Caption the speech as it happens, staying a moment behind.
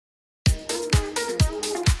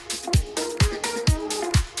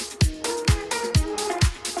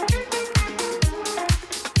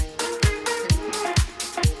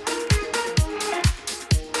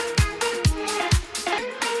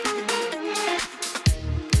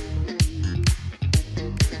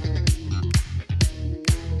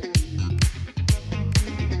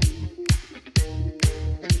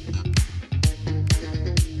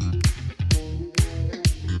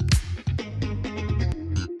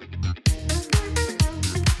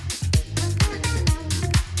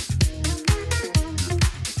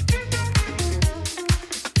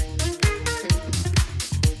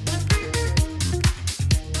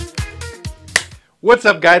What's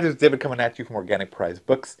up, guys? It's David coming at you from Organic Prize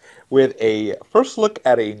Books with a first look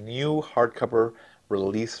at a new hardcover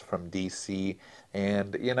release from DC.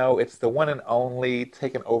 And, it's the one and only,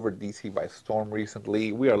 taken over DC by storm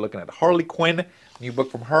recently. We are looking at Harley Quinn, new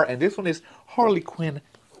book from her. And this one is Harley Quinn,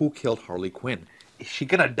 Who Killed Harley Quinn? Is she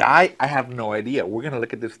going to die? I have no idea. We're going to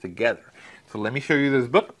look at this together. So let me show you this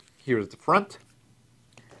book. Here's the front,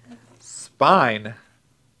 spine,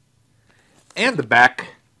 and the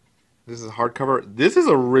back. This is a hardcover. This is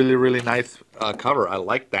a really, really nice cover. I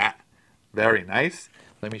like that. Very nice.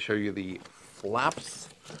 Let me show you the flaps.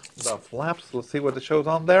 The flaps. Let's see what it shows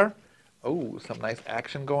on there. Oh, some nice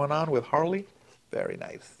action going on with Harley. Very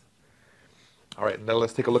nice. All right, now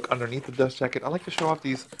let's take a look underneath the dust jacket. I like to show off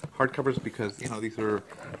these hardcovers because, these are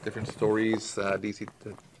different stories DC,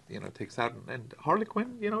 takes out. And Harley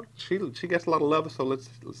Quinn, she gets a lot of love, so let's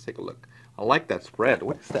take a look. I like that spread.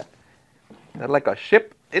 What is that? Is that like a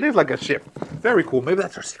ship? It is like a ship. Very cool. Maybe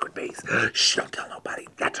that's her secret base. Shh, don't tell nobody.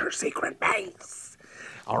 That's her secret base.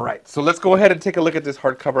 All right, so let's go ahead and take a look at this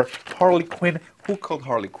hardcover. Harley Quinn, Who Killed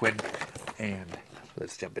Harley Quinn? And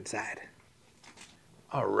let's jump inside.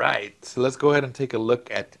 All right, so let's go ahead and take a look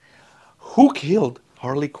at Who Killed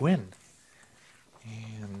Harley Quinn?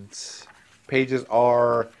 And pages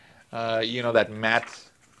are, that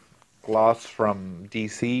matte gloss from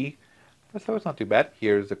DC. So it's not too bad.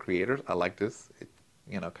 Here's the creators. I like this. It,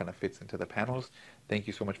 kind of fits into the panels. Thank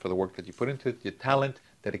you so much for the work that you put into it. Your talent,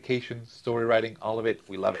 dedication, story writing, all of it.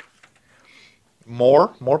 We love it.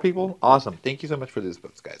 More people? Awesome. Thank you so much for these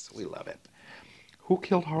books, guys. We love it. Who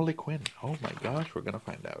killed Harley Quinn? Oh my gosh, we're going to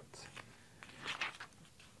find out.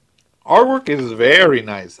 Artwork is very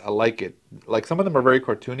nice. I like it. Like, some of them are very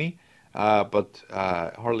cartoony, but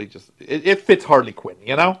Harley just, it fits Harley Quinn,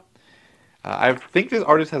 I think this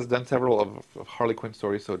artist has done several of Harley Quinn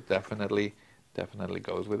stories, so it definitely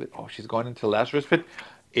goes with it. Oh, she's going into Lazarus Pit.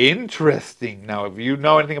 Interesting. Now, if you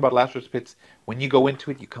know anything about Lazarus Pits, when you go into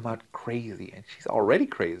it, you come out crazy, and she's already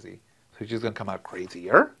crazy, so she's going to come out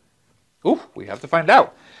crazier. Oof, we have to find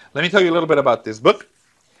out. Let me tell you a little bit about this book.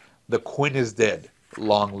 The Quinn is dead.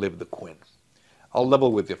 Long live the Quinn. I'll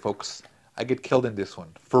level with you, folks. I get killed in this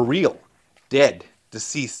one. For real. Dead.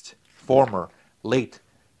 Deceased. Former. Late.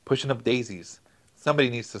 Pushing up daisies. Somebody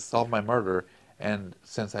needs to solve my murder, and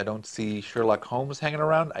since I don't see Sherlock Holmes hanging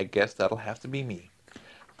around, I guess that'll have to be me.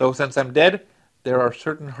 Though since I'm dead, there are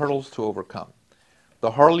certain hurdles to overcome.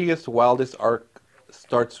 The Harleyest, wildest arc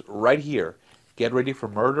starts right here. Get ready for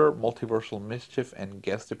murder, multiversal mischief, and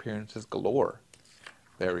guest appearances galore.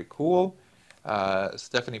 Very cool.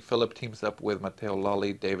 Stephanie Phillip teams up with Matteo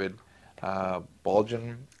Lolli, David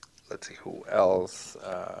Baljan. Let's see who else.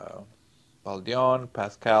 Baldion,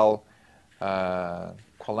 Pascal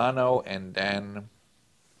Colano, and then,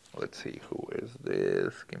 let's see, who is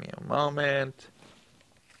this? Give me a moment.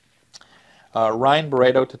 Ryan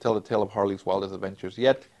Barreto to tell the tale of Harley's wildest adventures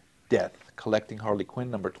yet. Death, collecting Harley Quinn,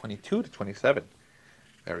 number 22 to 27.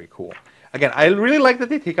 Very cool. Again, I really like that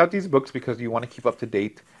they take out these books because you want to keep up to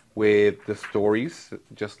date with the stories.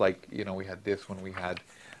 Just like, we had this one, we had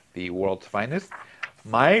the World's Finest.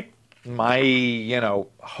 My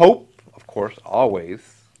hope, of course, always,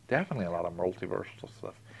 definitely a lot of multiversal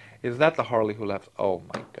stuff, is that the Harley who left. Oh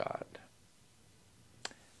my God.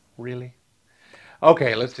 Really?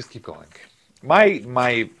 Okay, let's just keep going.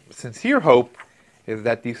 My sincere hope is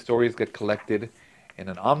that these stories get collected in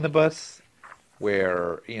an omnibus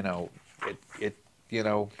where, they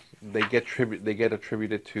get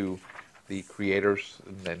attributed to the creators,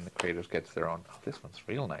 and then the creators gets their own. Oh, this one's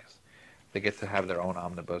real nice. They get to have their own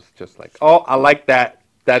omnibus, just like, oh, I like that.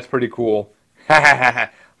 That's pretty cool.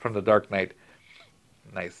 From the Dark Knight.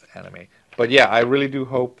 Nice anime. But yeah, I really do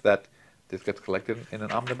hope that this gets collected in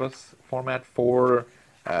an omnibus format for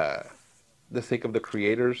the sake of the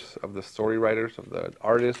creators, of the story writers, of the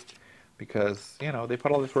artists, because, they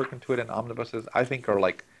put all this work into it, and omnibuses, I think, are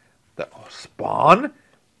like the Spawn?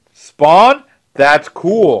 Spawn? That's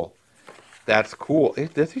cool. That's cool.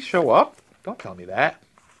 Does he show up? Don't tell me that.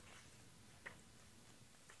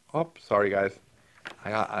 Oh, sorry, guys.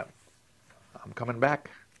 I'm coming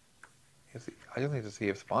back. I just need to see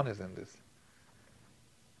if Spawn is in this.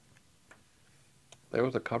 There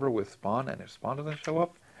was a cover with Spawn, and if Spawn doesn't show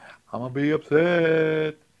up, I'm gonna be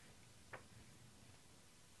upset.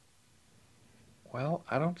 Well,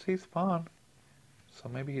 I don't see Spawn, so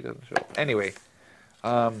maybe he doesn't show up. Anyway,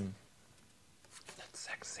 that's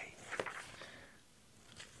sexy.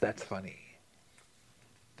 That's funny.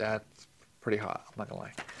 That's pretty hot. I'm not gonna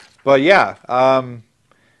lie. But yeah,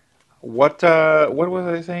 what was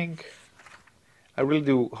I saying? I really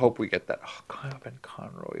do hope we get that. Oh, Ben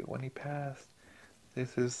Conroy, when he passed.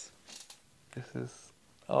 This is This is,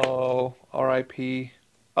 oh, R.I.P.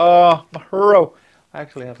 Oh, Mahuro. I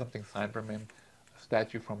actually have something signed from him. A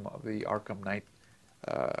statue from the Arkham Knight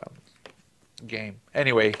game.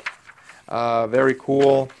 Anyway, very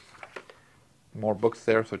cool. More books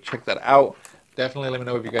there, so check that out. Definitely let me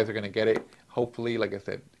know if you guys are going to get it. Hopefully, like I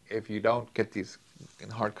said, if you don't get these in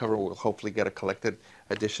hardcover, we'll hopefully get a collected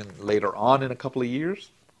edition later on in a couple of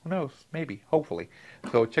years. Who knows? Maybe. Hopefully.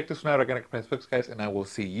 So check this one out, Organic Price Books, guys, and I will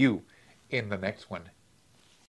see you in the next one.